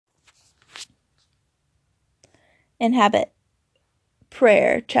Inhabit.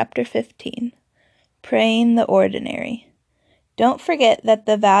 Prayer, Chapter 15. Praying the Ordinary. Don't forget that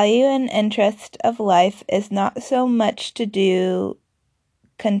the value and interest of life is not so much to do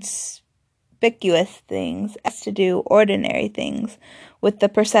conspicuous things as to do ordinary things with the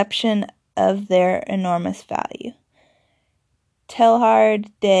perception of their enormous value.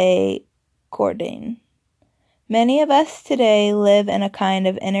 Teilhard de Chardin. Many of us today live in a kind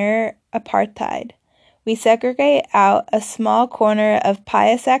of inner apartheid. We segregate out a small corner of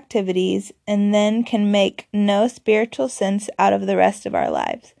pious activities and then can make no spiritual sense out of the rest of our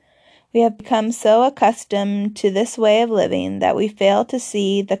lives. We have become so accustomed to this way of living that we fail to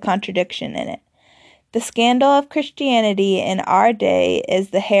see the contradiction in it. The scandal of Christianity in our day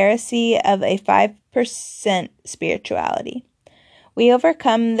is the heresy of a 5% spirituality. We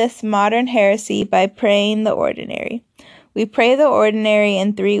overcome this modern heresy by praying the ordinary. We pray the ordinary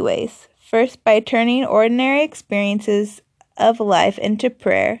in 3 ways. First, by turning ordinary experiences of life into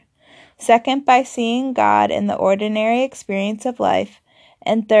prayer. Second, by seeing God in the ordinary experience of life.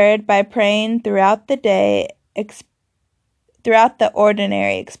 And third, by praying throughout the day, throughout the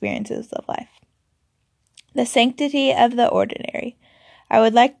ordinary experiences of life. The sanctity of the ordinary. I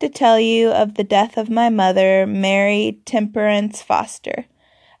would like to tell you of the death of my mother, Mary Temperance Foster.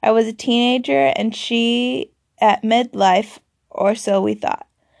 I was a teenager and she at midlife, or so we thought.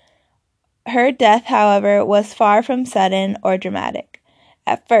 Her death, however, was far from sudden or dramatic.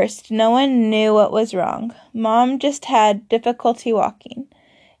 At first, no one knew what was wrong. Mom just had difficulty walking.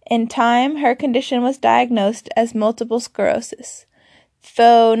 In time, her condition was diagnosed as multiple sclerosis,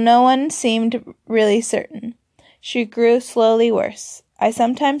 though no one seemed really certain. She grew slowly worse. I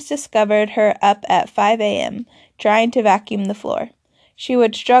sometimes discovered her up at 5 a.m., trying to vacuum the floor. She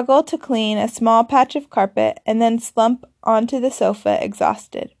would struggle to clean a small patch of carpet and then slump onto the sofa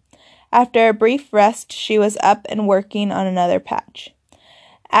exhausted. After a brief rest, she was up and working on another patch.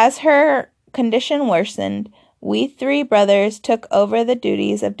 As her condition worsened, we 3 brothers took over the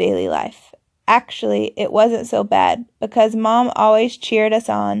duties of daily life. Actually, it wasn't so bad, because Mom always cheered us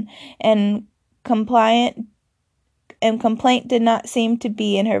on, and complaint did not seem to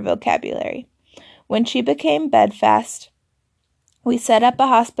be in her vocabulary. When she became bedfast, we set up a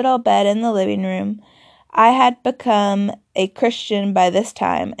hospital bed in the living room. I had become a Christian by this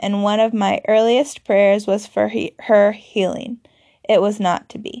time, and one of my earliest prayers was for her healing. It was not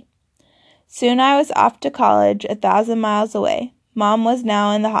to be. Soon I was off to college 1,000 miles away. Mom was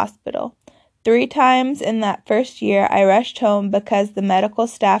now in the hospital. 3 times in that first year I rushed home because the medical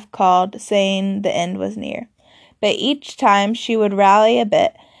staff called, saying the end was near. But each time she would rally a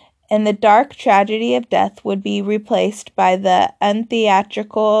bit, and the dark tragedy of death would be replaced by the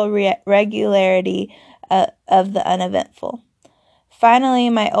untheatrical regularity of the uneventful. Finally,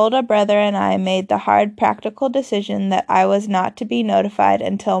 my older brother and I made the hard practical decision that I was not to be notified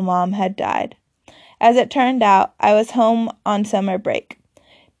until Mom had died. As it turned out, I was home on summer break.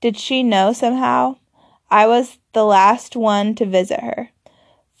 Did she know somehow? I was the last one to visit her.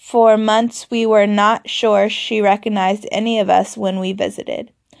 For months we were not sure she recognized any of us when we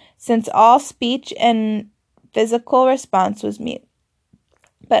visited, since all speech and physical response was mute.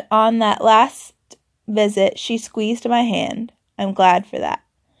 But on that last visit, she squeezed my hand. I'm glad for that.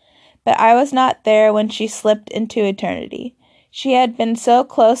 But I was not there when she slipped into eternity. She had been so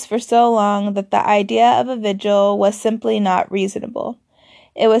close for so long that the idea of a vigil was simply not reasonable.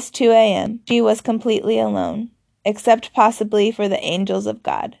 It was 2 a.m. She was completely alone, except possibly for the angels of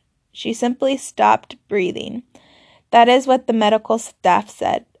God. She simply stopped breathing. That is what the medical staff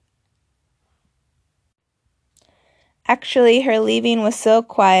said. Actually, her leaving was so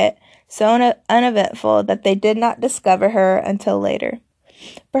quiet, so uneventful, that they did not discover her until later.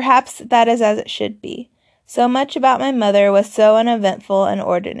 Perhaps that is as it should be. So much about my mother was so uneventful and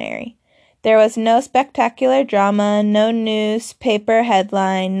ordinary. There was no spectacular drama, no newspaper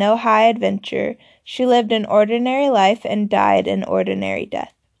headline, no high adventure. She lived an ordinary life and died an ordinary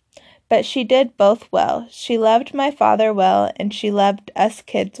death. But she did both well. She loved my father well, and she loved us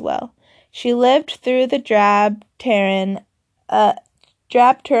kids well. She lived through the drab terrain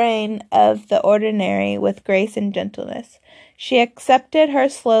of the ordinary with grace and gentleness. She accepted her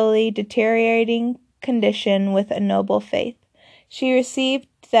slowly deteriorating condition with a noble faith. She received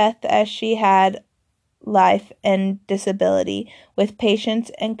death as she had life and disability with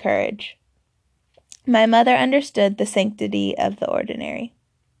patience and courage. My mother understood the sanctity of the ordinary.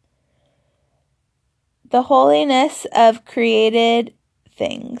 The holiness of created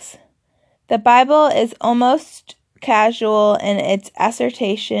things. The Bible is almost casual in its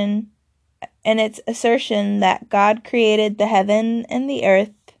assertion that God created the heaven and the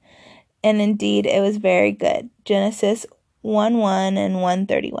earth and indeed it was very good. Genesis 1:1 and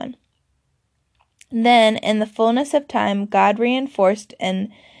 1:31. Then, in the fullness of time, God reinforced and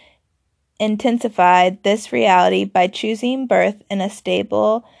intensified this reality by choosing birth in a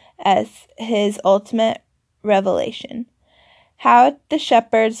stable as his ultimate revelation. How the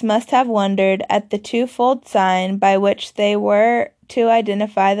shepherds must have wondered at the twofold sign by which they were to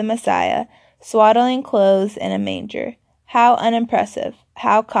identify the Messiah, swaddling clothes in a manger. How unimpressive,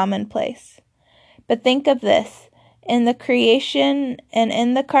 how commonplace. But think of this. In the creation and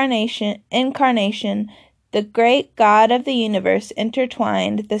in the incarnation, the great God of the universe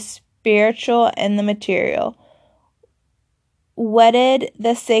intertwined the spiritual and the material, wedded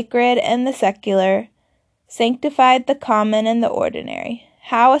the sacred and the secular, sanctified the common and the ordinary.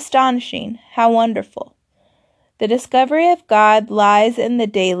 How astonishing, how wonderful. The discovery of God lies in the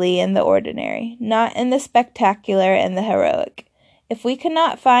daily and the ordinary, not in the spectacular and the heroic. If we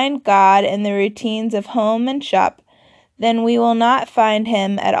cannot find God in the routines of home and shop, then we will not find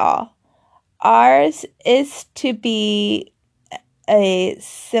him at all. Ours is to be a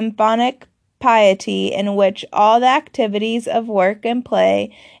symphonic piety in which all the activities of work and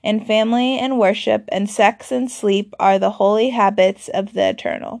play and family and worship and sex and sleep are the holy habits of the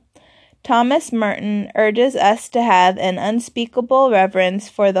eternal. Thomas Merton urges us to have an unspeakable reverence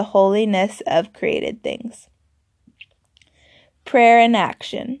for the holiness of created things. Prayer in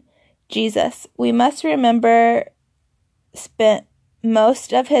action. Jesus, we must remember, spent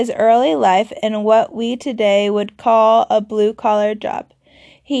most of his early life in what we today would call a blue-collar job.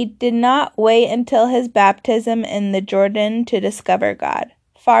 He did not wait until his baptism in the Jordan to discover God.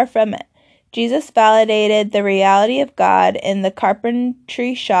 Far from it. Jesus validated the reality of God in the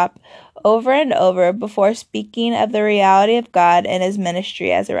carpentry shop over and over before speaking of the reality of God in his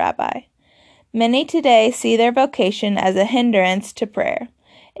ministry as a rabbi. Many today see their vocation as a hindrance to prayer.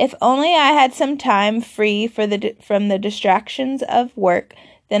 If only I had some time free from the distractions of work,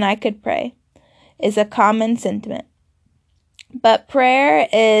 then I could pray, is a common sentiment. But prayer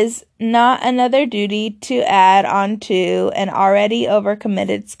is not another duty to add onto an already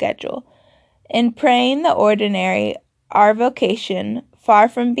overcommitted schedule. In praying the ordinary, our vocation, far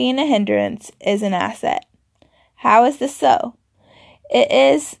from being a hindrance, is an asset. How is this so? It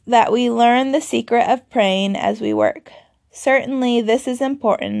is that we learn the secret of praying as we work. Certainly this is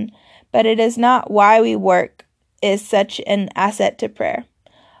important, but it is not why we work is such an asset to prayer.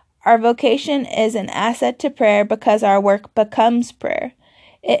 Our vocation is an asset to prayer because our work becomes prayer.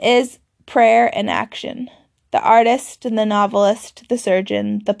 It is prayer in action. The artist, the novelist, the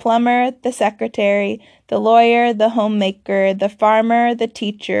surgeon, the plumber, the secretary, the lawyer, the homemaker, the farmer, the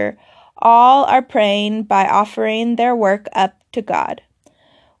teacher, all are praying by offering their work up to God.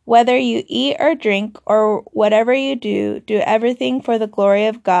 Whether you eat or drink or whatever you do everything for the glory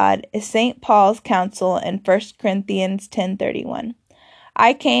of God, is St. Paul's counsel in 1 Corinthians 10:31.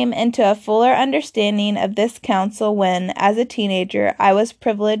 I came into a fuller understanding of this counsel when, as a teenager, I was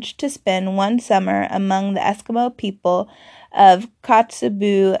privileged to spend one summer among the Eskimo people of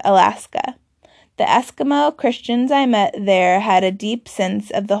Kotzebue, Alaska. The Eskimo Christians I met there had a deep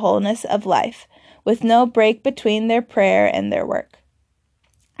sense of the wholeness of life, with no break between their prayer and their work.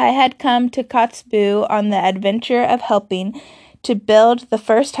 I had come to Kotzebue on the adventure of helping to build the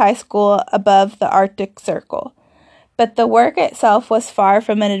first high school above the Arctic Circle. But the work itself was far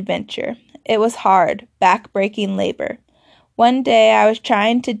from an adventure. It was hard, back-breaking labor. One day I was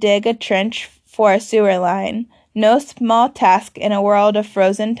trying to dig a trench for a sewer line, no small task in a world of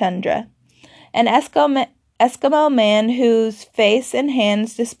frozen tundra. An Eskimo man whose face and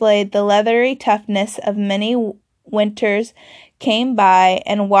hands displayed the leathery toughness of many winters came by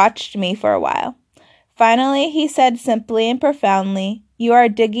and watched me for a while. Finally, he said simply and profoundly, "You are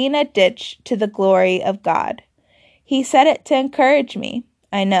digging a ditch to the glory of God." He said it to encourage me,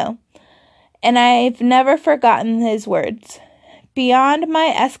 I know, and I've never forgotten his words. Beyond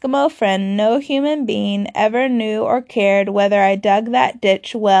my Eskimo friend, no human being ever knew or cared whether I dug that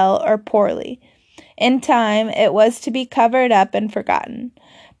ditch well or poorly. In time, it was to be covered up and forgotten.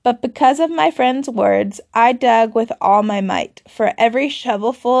 But because of my friend's words, I dug with all my might, for every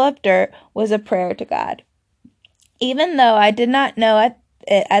shovelful of dirt was a prayer to God. Even though I did not know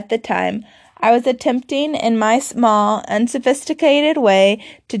it at the time, I was attempting in my small, unsophisticated way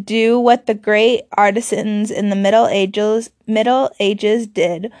to do what the great artisans in the Middle Ages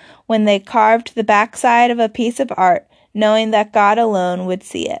did when they carved the backside of a piece of art, knowing that God alone would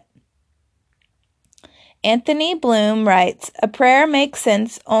see it. Anthony Bloom writes, "A prayer makes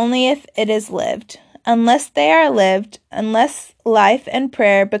sense only if it is lived. Unless they are lived, unless life and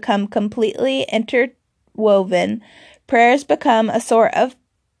prayer become completely interwoven, prayers become a sort of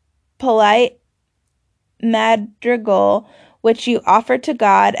polite madrigal which you offer to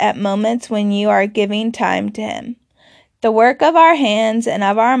God at moments when you are giving time to Him. The work of our hands and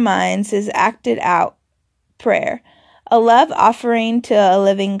of our minds is acted out prayer, a love offering to a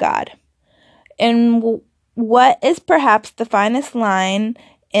living God. In what is perhaps the finest line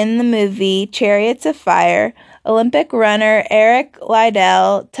in the movie Chariots of Fire, Olympic runner Eric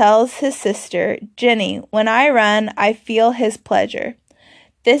Liddell tells his sister, Jenny, "When I run, I feel His pleasure."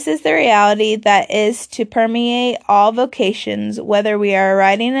 This is the reality that is to permeate all vocations, whether we are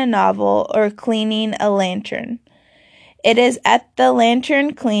writing a novel or cleaning a lantern. It is at the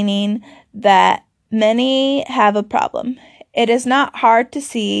lantern cleaning that many have a problem. It is not hard to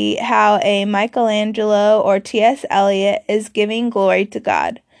see how a Michelangelo or T.S. Eliot is giving glory to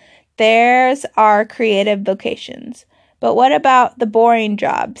God. There's our creative vocations. But what about the boring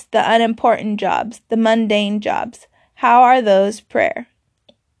jobs, the unimportant jobs, the mundane jobs? How are those prayer?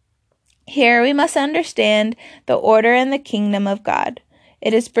 Here we must understand the order in the kingdom of God.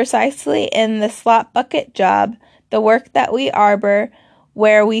 It is precisely in the slop bucket job, the work that we arbor,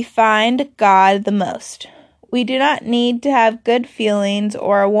 where we find God the most. We do not need to have good feelings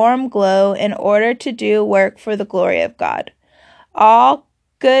or a warm glow in order to do work for the glory of God. All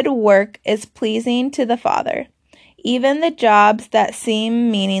good work is pleasing to the Father. Even the jobs that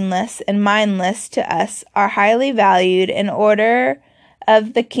seem meaningless and mindless to us are highly valued in order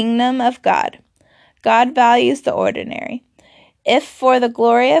of the kingdom of God. God values the ordinary. If for the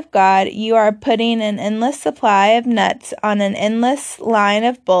glory of God you are putting an endless supply of nuts on an endless line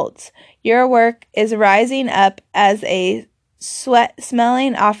of bolts, your work is rising up as a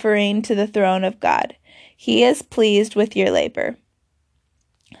sweat-smelling offering to the throne of God. He is pleased with your labor.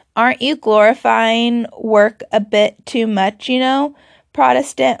 Aren't you glorifying work a bit too much,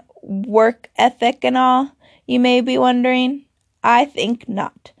 Protestant work ethic and all, you may be wondering? I think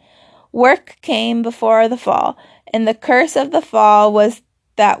not. Work came before the fall, and the curse of the fall was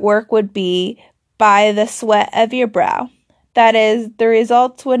that work would be by the sweat of your brow. That is, the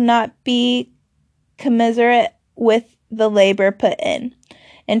results would not be commensurate with the labor put in.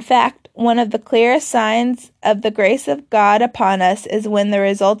 In fact, one of the clearest signs of the grace of God upon us is when the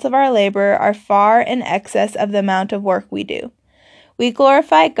results of our labor are far in excess of the amount of work we do. We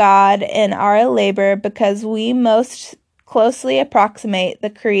glorify God in our labor because we most closely approximate the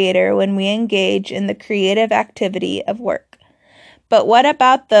Creator when we engage in the creative activity of work. But what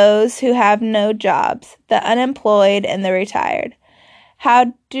about those who have no jobs, the unemployed and the retired?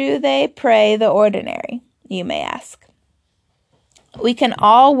 How do they pray the ordinary, you may ask? We can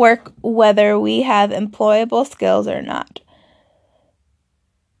all work whether we have employable skills or not.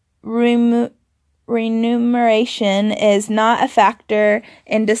 Remuneration is not a factor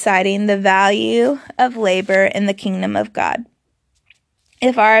in deciding the value of labor in the kingdom of God.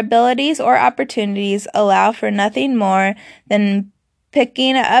 If our abilities or opportunities allow for nothing more than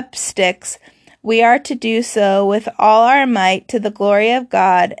picking up sticks, we are to do so with all our might to the glory of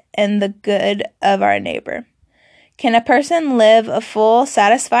God and the good of our neighbor. Can a person live a full,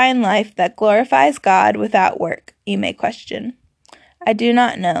 satisfying life that glorifies God without work, you may question. I do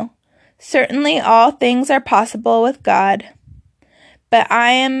not know. Certainly all things are possible with God, but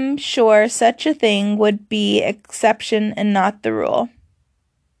I am sure such a thing would be exception and not the rule.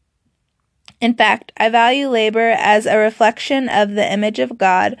 In fact, I value labor as a reflection of the image of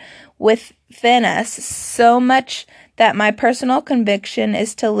God within us so much that my personal conviction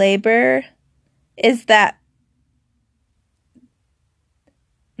is that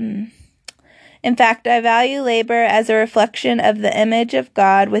In fact, I value labor as a reflection of the image of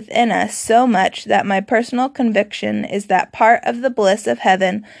God within us so much that my personal conviction is that part of the bliss of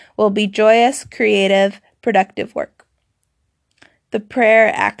heaven will be joyous, creative, productive work. The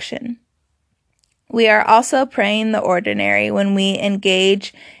prayer action. We are also praying the ordinary when we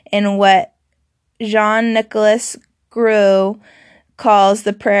engage in what Jean-Nicolas Groux calls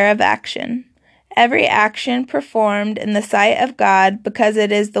the prayer of action. Every action performed in the sight of God because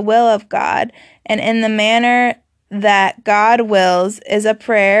it is the will of God and in the manner that God wills is a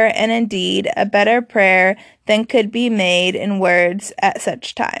prayer, and indeed a better prayer than could be made in words at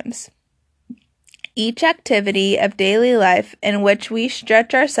such times. Each activity of daily life in which we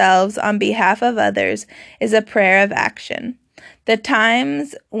stretch ourselves on behalf of others is a prayer of action. The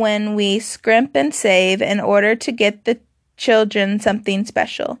times when we scrimp and save in order to get the children something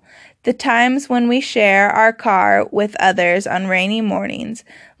special. The times when we share our car with others on rainy mornings,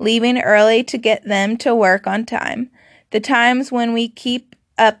 leaving early to get them to work on time. The times when we keep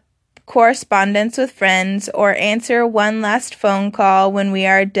up correspondence with friends or answer one last phone call when we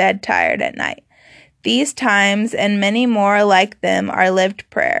are dead tired at night. These times and many more like them are lived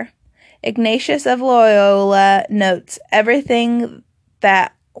prayer. Ignatius of Loyola notes, everything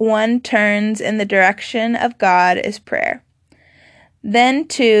that one turns in the direction of God is prayer. Then,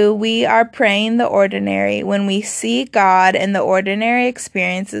 too, we are praying the ordinary when we see God in the ordinary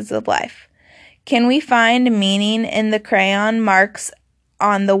experiences of life. Can we find meaning in the crayon marks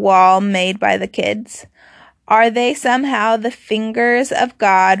on the wall made by the kids? Are they somehow the fingers of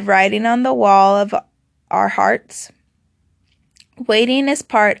God writing on the wall of our hearts? Waiting is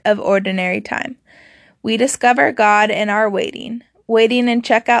part of ordinary time. We discover God in our waiting. Waiting in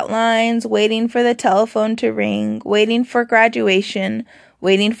checkout lines, waiting for the telephone to ring, waiting for graduation,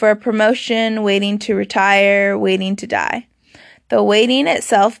 waiting for a promotion, waiting to retire, waiting to die. The waiting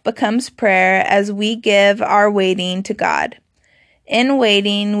itself becomes prayer as we give our waiting to God. In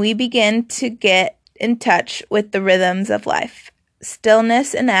waiting, we begin to get in touch with the rhythms of life: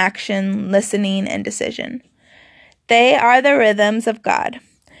 stillness and action, listening and decision. They are the rhythms of God.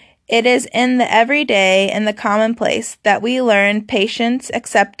 It is in the everyday and the commonplace that we learn patience,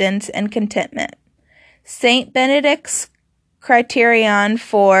 acceptance, and contentment. Saint Benedict's criterion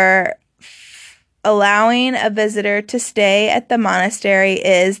for allowing a visitor to stay at the monastery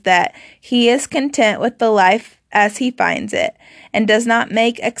is that he is content with the life as he finds it, and does not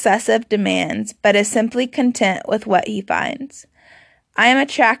make excessive demands, but is simply content with what he finds. I am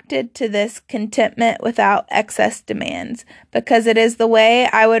attracted to this contentment without excess demands, because it is the way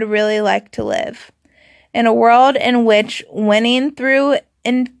I would really like to live. In a world in which winning through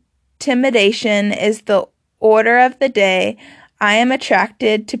intimidation is the order of the day, I am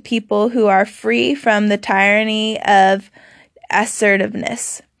attracted to people who are free from the tyranny of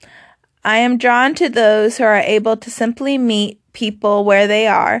assertiveness. I am drawn to those who are able to simply meet people where they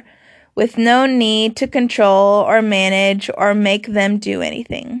are, with no need to control or manage or make them do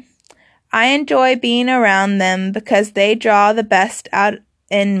anything. I enjoy being around them because they draw the best out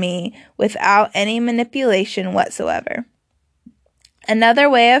in me without any manipulation whatsoever. Another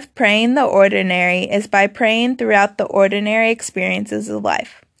way of praying the ordinary is by praying throughout the ordinary experiences of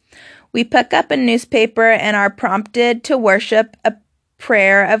life. We pick up a newspaper and are prompted to worship a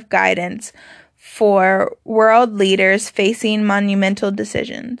prayer of guidance for world leaders facing monumental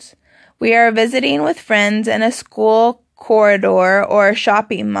decisions. We are visiting with friends in a school corridor or a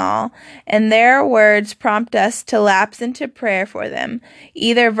shopping mall, and their words prompt us to lapse into prayer for them,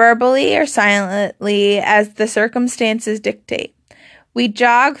 either verbally or silently as the circumstances dictate. We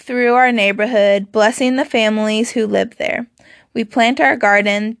jog through our neighborhood, blessing the families who live there. We plant our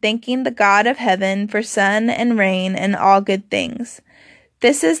garden, thanking the God of heaven for sun and rain and all good things.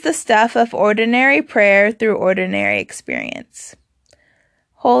 This is the stuff of ordinary prayer through ordinary experience.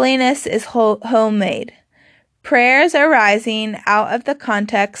 Holiness is homemade. Prayers arising out of the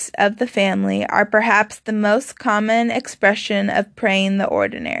context of the family are perhaps the most common expression of praying the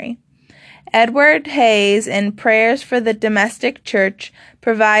ordinary. Edward Hayes, in Prayers for the Domestic Church,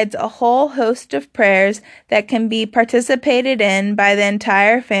 provides a whole host of prayers that can be participated in by the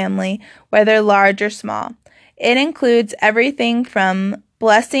entire family, whether large or small. It includes everything from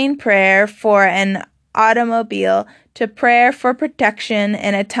blessing prayer for an automobile to prayer for protection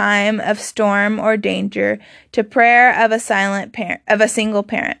in a time of storm or danger, to prayer of a single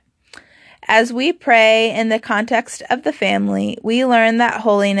parent. As we pray in the context of the family, we learn that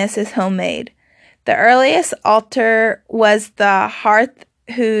holiness is homemade. The earliest altar was the hearth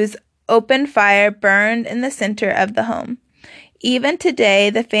whose open fire burned in the center of the home. Even today,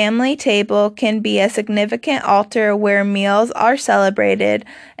 the family table can be a significant altar where meals are celebrated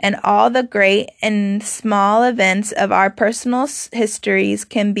and all the great and small events of our personal histories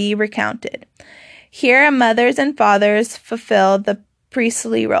can be recounted. Here, mothers and fathers fulfill the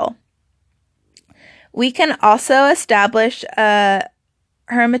priestly role. We can also establish a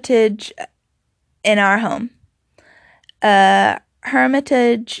hermitage in our home. A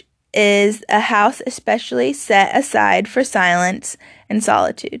hermitage is a house especially set aside for silence and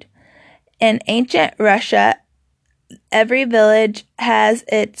solitude. In ancient Russia, every village has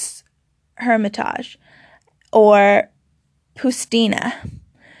its hermitage, or pustina.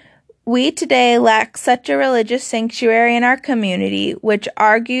 We today lack such a religious sanctuary in our community, which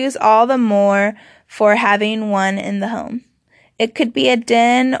argues all the more for having one in the home. It could be a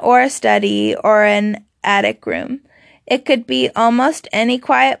den or a study or an attic room. It could be almost any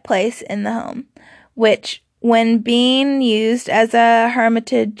quiet place in the home, which, when being used as a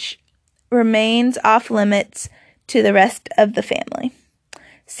hermitage, remains off limits to the rest of the family.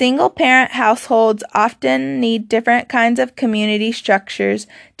 Single-parent households often need different kinds of community structures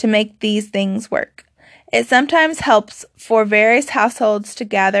to make these things work. It sometimes helps for various households to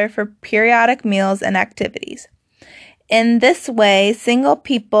gather for periodic meals and activities. In this way, single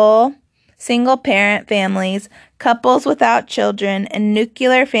people single-parent families, couples without children, and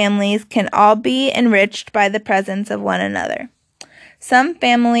nuclear families can all be enriched by the presence of one another. Some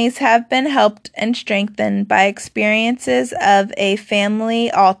families have been helped and strengthened by experiences of a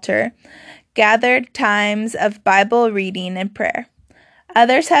family altar, gathered times of Bible reading and prayer.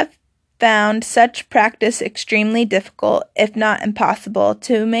 Others have found such practice extremely difficult, if not impossible,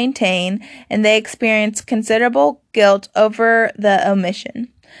 to maintain, and they experience considerable guilt over the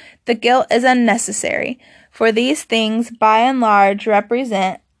omission. The guilt is unnecessary, for these things, by and large,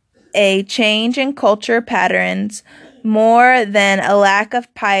 represent a change in culture patterns more than a lack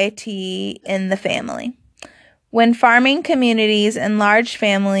of piety in the family. When farming communities and large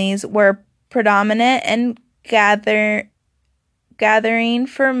families were predominant and gathering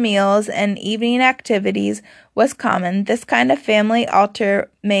for meals and evening activities was common, this kind of family altar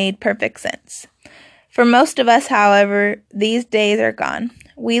made perfect sense. For most of us, however, these days are gone.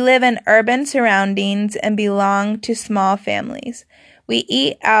 We live in urban surroundings and belong to small families. We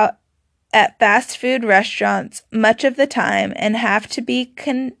eat out at fast food restaurants much of the time and have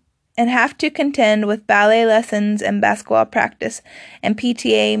to contend with ballet lessons and basketball practice and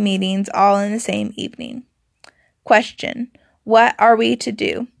PTA meetings all in the same evening. Question: what are we to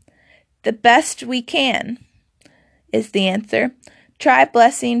do? The best we can, is the answer. Try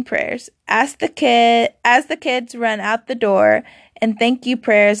blessing prayers. As the kids run out the door, and thank you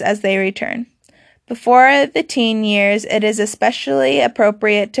prayers as they return. Before the teen years, it is especially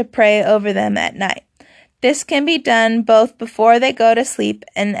appropriate to pray over them at night. This can be done both before they go to sleep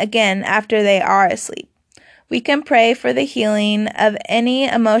and again after they are asleep. We can pray for the healing of any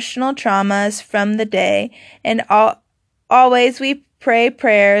emotional traumas from the day, and always we pray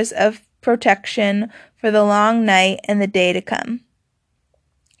prayers of protection for the long night and the day to come.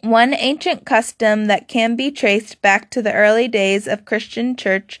 One ancient custom that can be traced back to the early days of Christian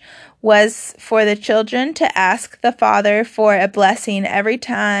church was for the children to ask the father for a blessing every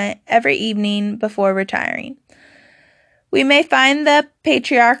evening before retiring. We may find the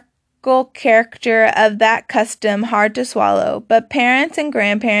patriarchal character of that custom hard to swallow, but parents and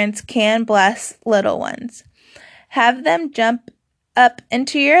grandparents can bless little ones. Have them jump up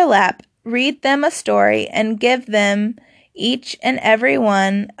into your lap, read them a story, and give them, each and every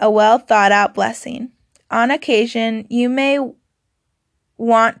one, a well-thought-out blessing. On occasion, you may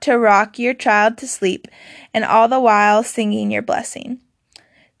want to rock your child to sleep, and all the while singing your blessing.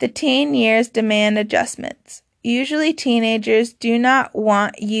 The teen years demand adjustments. Usually teenagers do not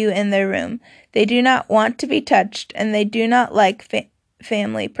want you in their room. They do not want to be touched, and they do not like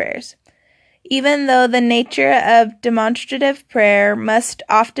family prayers. Even though the nature of demonstrative prayer must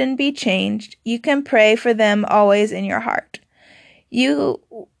often be changed, you can pray for them always in your heart. You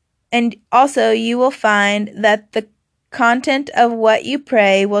will find that the content of what you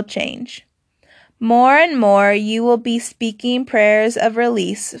pray will change. More and more you will be speaking prayers of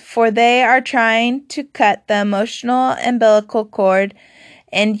release, for they are trying to cut the emotional umbilical cord,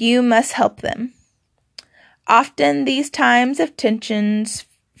 and you must help them. Often these times of tensions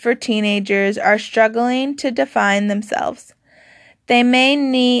for teenagers are struggling to define themselves. They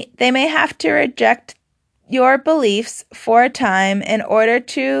may have to reject your beliefs for a time in order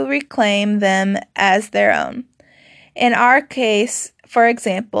to reclaim them as their own. In our case, for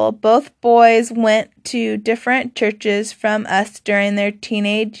example, both boys went to different churches from us during their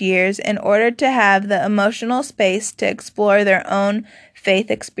teenage years in order to have the emotional space to explore their own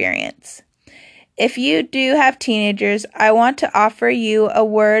faith experience. If you do have teenagers, I want to offer you a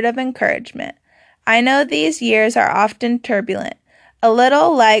word of encouragement. I know these years are often turbulent, a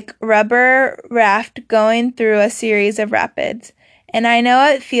little like rubber raft going through a series of rapids. And I know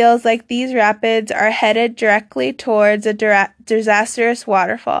it feels like these rapids are headed directly towards a disastrous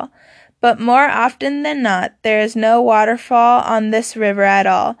waterfall. But more often than not, there is no waterfall on this river at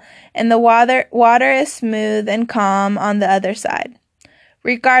all, and the water is smooth and calm on the other side.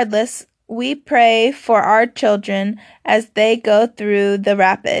 Regardless, we pray for our children as they go through the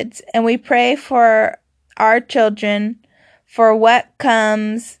rapids, and we pray for our children for what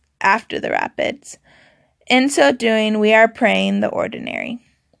comes after the rapids. In so doing, we are praying the ordinary.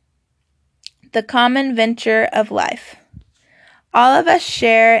 The common venture of life. All of us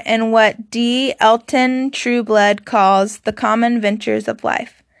share in what D. Elton Trueblood calls the common ventures of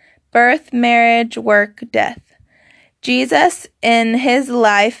life: birth, marriage, work, death. Jesus, in his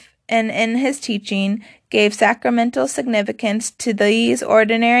life and in his teaching, gave sacramental significance to these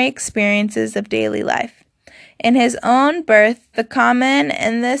ordinary experiences of daily life. In his own birth, the common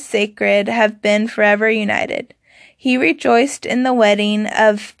and the sacred have been forever united. He rejoiced in the wedding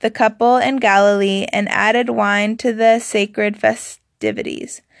of the couple in Galilee and added wine to the sacred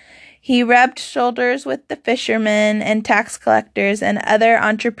festivities. He rubbed shoulders with the fishermen and tax collectors and other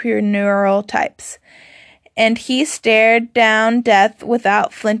entrepreneurial types. And he stared down death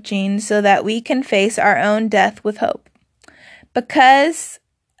without flinching so that we can face our own death with hope. Because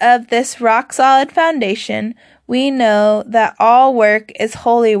of this rock-solid foundation, we know that all work is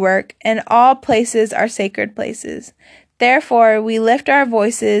holy work and all places are sacred places. Therefore, we lift our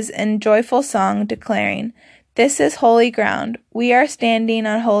voices in joyful song, declaring, "This is holy ground. We are standing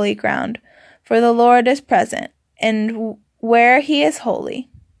on holy ground, for the Lord is present, and where he is holy.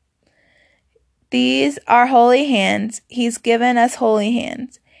 These are holy hands. He's given us holy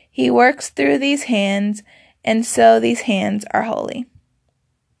hands. He works through these hands, and so these hands are holy."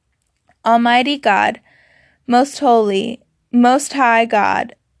 Almighty God, most holy, most high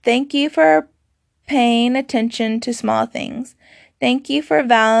God, thank you for paying attention to small things. Thank you for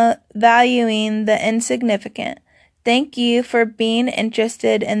valuing the insignificant. Thank you for being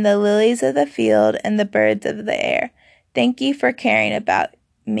interested in the lilies of the field and the birds of the air. Thank you for caring about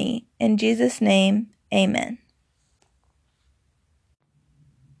me. In Jesus' name, amen.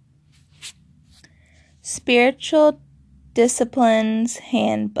 Spiritual Disciplines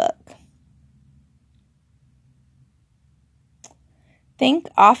Handbook. Think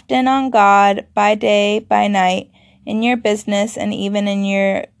often on God by day, by night, in your business and even in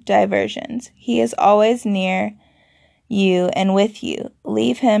your diversions. He is always near you and with you.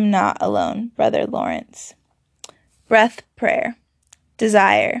 Leave him not alone. Brother Lawrence. Breath prayer.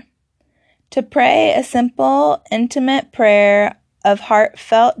 Desire. To pray a simple, intimate prayer of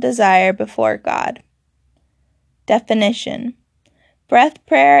heartfelt desire before God. Definition. Breath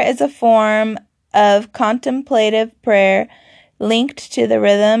prayer is a form of contemplative prayer linked to the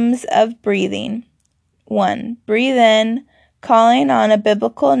rhythms of breathing. 1. Breathe in, calling on a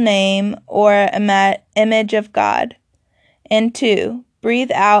biblical name or image of God. And 2.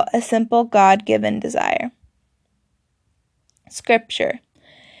 Breathe out a simple God-given desire. Scripture.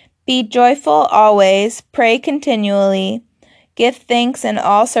 Be joyful always, pray continually, give thanks in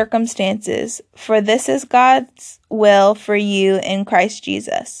all circumstances, for this is God's will for you in Christ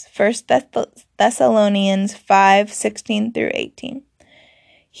Jesus. 1 Thessalonians 5:16-18.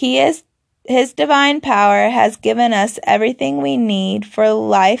 His divine power has given us everything we need for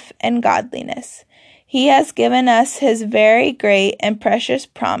life and godliness. He has given us his very great and precious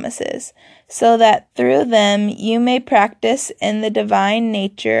promises, so that through them you may practice in the divine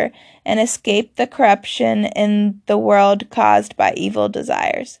nature and escape the corruption in the world caused by evil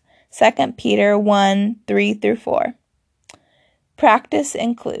desires. 2 Peter 1:3-4. Practice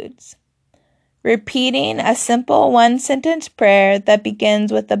includes repeating a simple one-sentence prayer that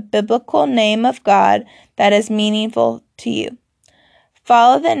begins with a biblical name of God that is meaningful to you.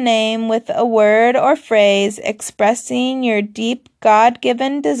 Follow the name with a word or phrase expressing your deep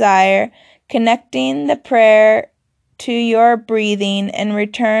God-given desire, connecting the prayer to your breathing, and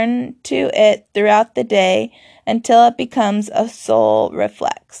return to it throughout the day until it becomes a soul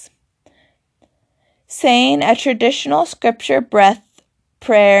reflex. Saying a traditional scripture breath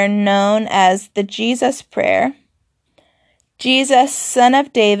prayer known as the Jesus Prayer. Jesus, Son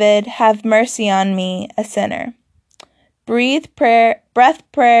of David, have mercy on me, a sinner. Breath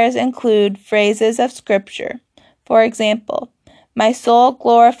prayers include phrases of Scripture. For example, my soul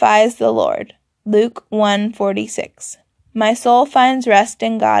glorifies the Lord, Luke 1:46. My soul finds rest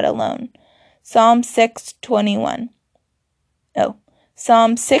in God alone, Psalm 6:21.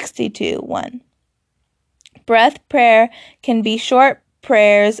 Psalm 62:1. Breath prayer can be short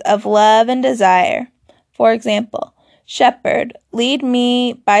prayers of love and desire. For example, Shepherd, lead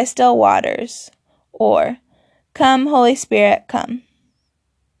me by still waters, or Come, Holy Spirit, come.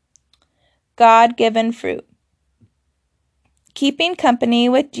 God-given fruit. Keeping company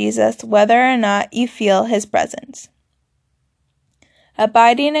with Jesus whether or not you feel his presence.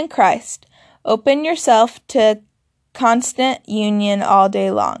 Abiding in Christ. Open yourself to constant union all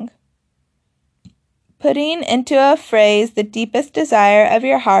day long. Putting into a phrase the deepest desire of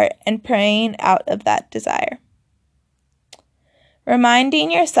your heart and praying out of that desire.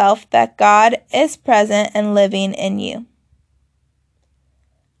 Reminding yourself that God is present and living in you.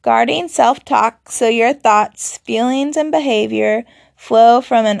 Guarding self-talk so your thoughts, feelings, and behavior flow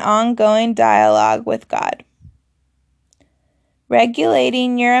from an ongoing dialogue with God.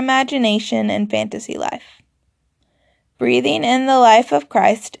 Regulating your imagination and fantasy life. Breathing in the life of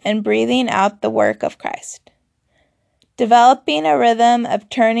Christ and breathing out the work of Christ. Developing a rhythm of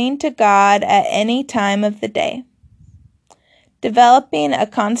turning to God at any time of the day. Developing a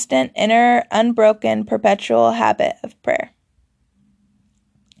constant, inner, unbroken, perpetual habit of prayer.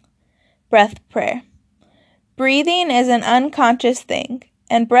 Breath prayer. Breathing is an unconscious thing,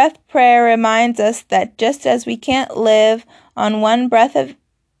 And breath prayer reminds us that just as we can't live on one breath of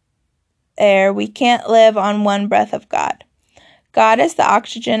air, we can't live on one breath of God. God is the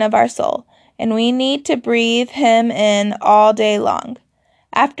oxygen of our soul, and we need to breathe Him in all day long.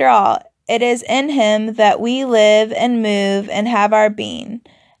 After all, it is in Him that we live and move and have our being.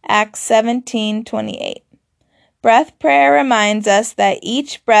 Acts 17:28. Breath prayer reminds us that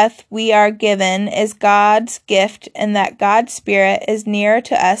each breath we are given is God's gift and that God's Spirit is nearer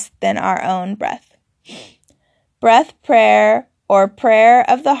to us than our own breath. Breath prayer, or prayer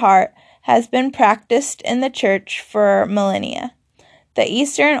of the heart, has been practiced in the church for millennia. The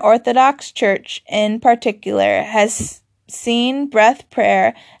Eastern Orthodox Church, in particular, has seen breath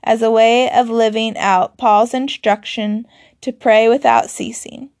prayer as a way of living out Paul's instruction to pray without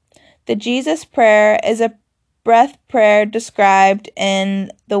ceasing. The Jesus Prayer is a breath prayer described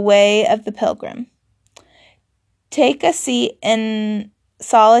in The Way of the Pilgrim. Take a seat in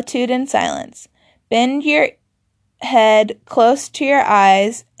solitude and silence. Bend your head close to your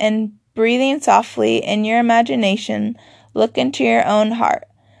eyes and, breathing softly in your imagination, look into your own heart.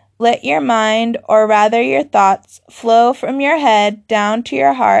 Let your mind, or rather your thoughts, flow from your head down to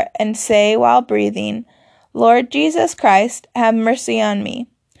your heart and say while breathing, "Lord Jesus Christ, have mercy on me."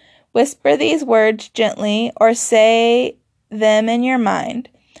 Whisper these words gently or say them in your mind.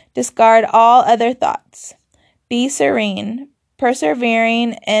 Discard all other thoughts. Be serene,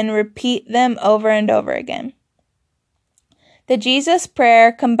 persevering, and repeat them over and over again. The Jesus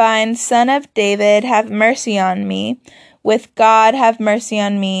Prayer combines "Son of David, have mercy on me" with "God, have mercy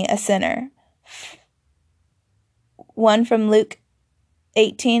on me, a sinner." One from Luke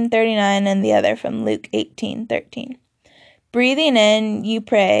 18:39 and the other from Luke 18:13. Breathing in, you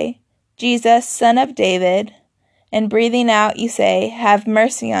pray, "Jesus, Son of David," and breathing out, you say, "Have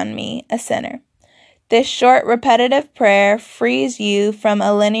mercy on me, a sinner." This short, repetitive prayer frees you from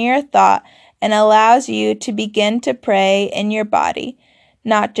a linear thought and allows you to begin to pray in your body,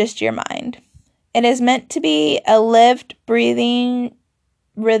 not just your mind. It is meant to be a lived, breathing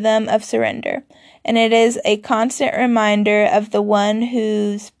rhythm of surrender, and it is a constant reminder of the one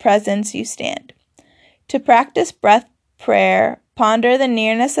whose presence you stand. To practice breath prayer, ponder the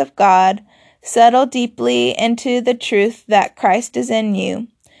nearness of God, settle deeply into the truth that Christ is in you.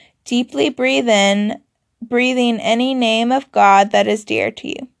 Deeply breathe in, breathing any name of God that is dear to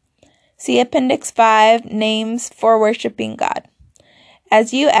you. See Appendix 5, Names for Worshiping God.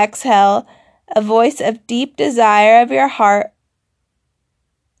 As you exhale, a voice of deep desire of your heart,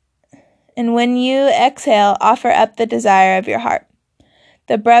 and when you exhale, offer up the desire of your heart.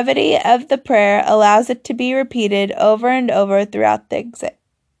 The brevity of the prayer allows it to be repeated over and over throughout the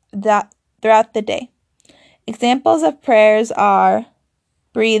day. Examples of prayers are: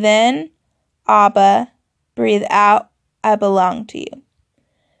 breathe in, Abba; breathe out, I belong to you.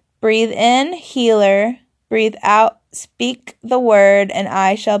 Breathe in, healer; breathe out, speak the word and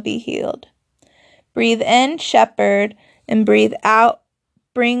I shall be healed. Breathe in, shepherd; and breathe out,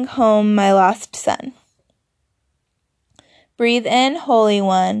 bring home my lost son. Breathe in, Holy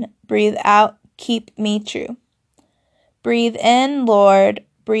One; breathe out, keep me true. Breathe in, Lord;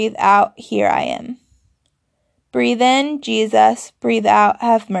 breathe out, here I am. Breathe in, Jesus; breathe out,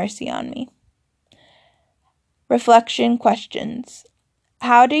 have mercy on me. Reflection questions.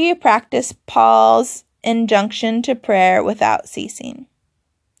 How do you practice Paul's injunction to prayer without ceasing?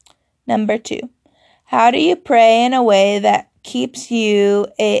 Number 2. How do you pray in a way that keeps you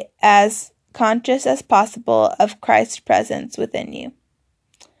as conscious as possible of Christ's presence within you?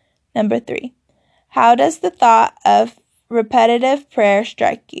 Number 3. How does the thought of repetitive prayer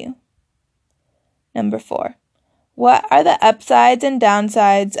strike you? Number 4. What are the upsides and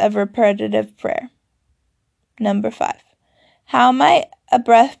downsides of repetitive prayer? Number 5. How might a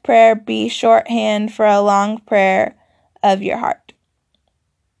breath prayer be shorthand for a long prayer of your heart?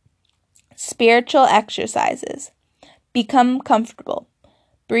 Spiritual exercises. Become comfortable.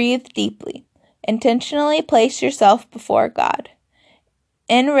 Breathe deeply. Intentionally place yourself before God.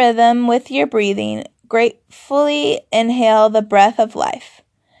 In rhythm with your breathing, gratefully inhale the breath of life.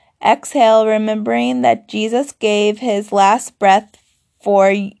 Exhale, remembering that Jesus gave his last breath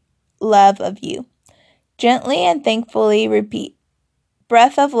for love of you. Gently and thankfully repeat,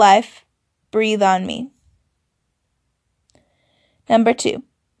 breath of life, breathe on me. Number 2,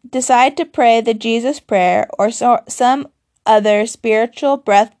 decide to pray the Jesus Prayer or some other spiritual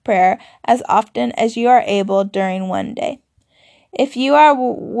breath prayer as often as you are able during one day. If you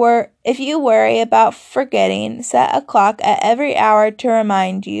worry about forgetting, set a clock at every hour to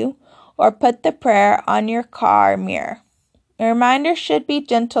remind you, or put the prayer on your car mirror. A reminder should be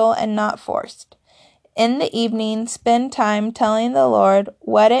gentle and not forced. In the evening, spend time telling the Lord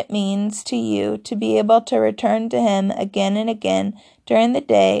what it means to you to be able to return to Him again and again during the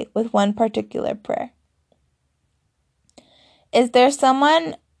day with one particular prayer. Is there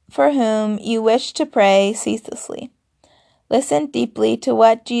someone for whom you wish to pray ceaselessly? Listen deeply to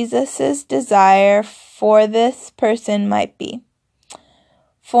what Jesus' desire for this person might be.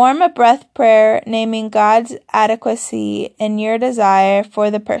 Form a breath prayer naming God's adequacy in your desire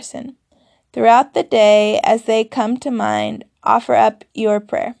for the person. Throughout the day, as they come to mind, offer up your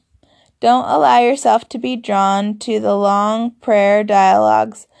prayer. Don't allow yourself to be drawn to the long prayer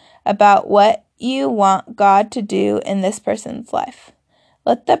dialogues about what you want God to do in this person's life.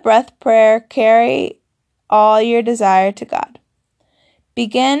 Let the breath prayer carry all your desire to God.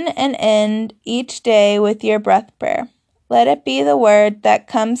 Begin and end each day with your breath prayer. Let it be the word that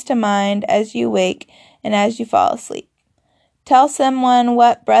comes to mind as you wake and as you fall asleep. Tell someone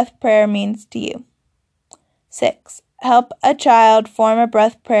what breath prayer means to you. 6. Help a child form a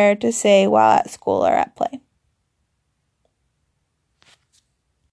breath prayer to say while at school or at play.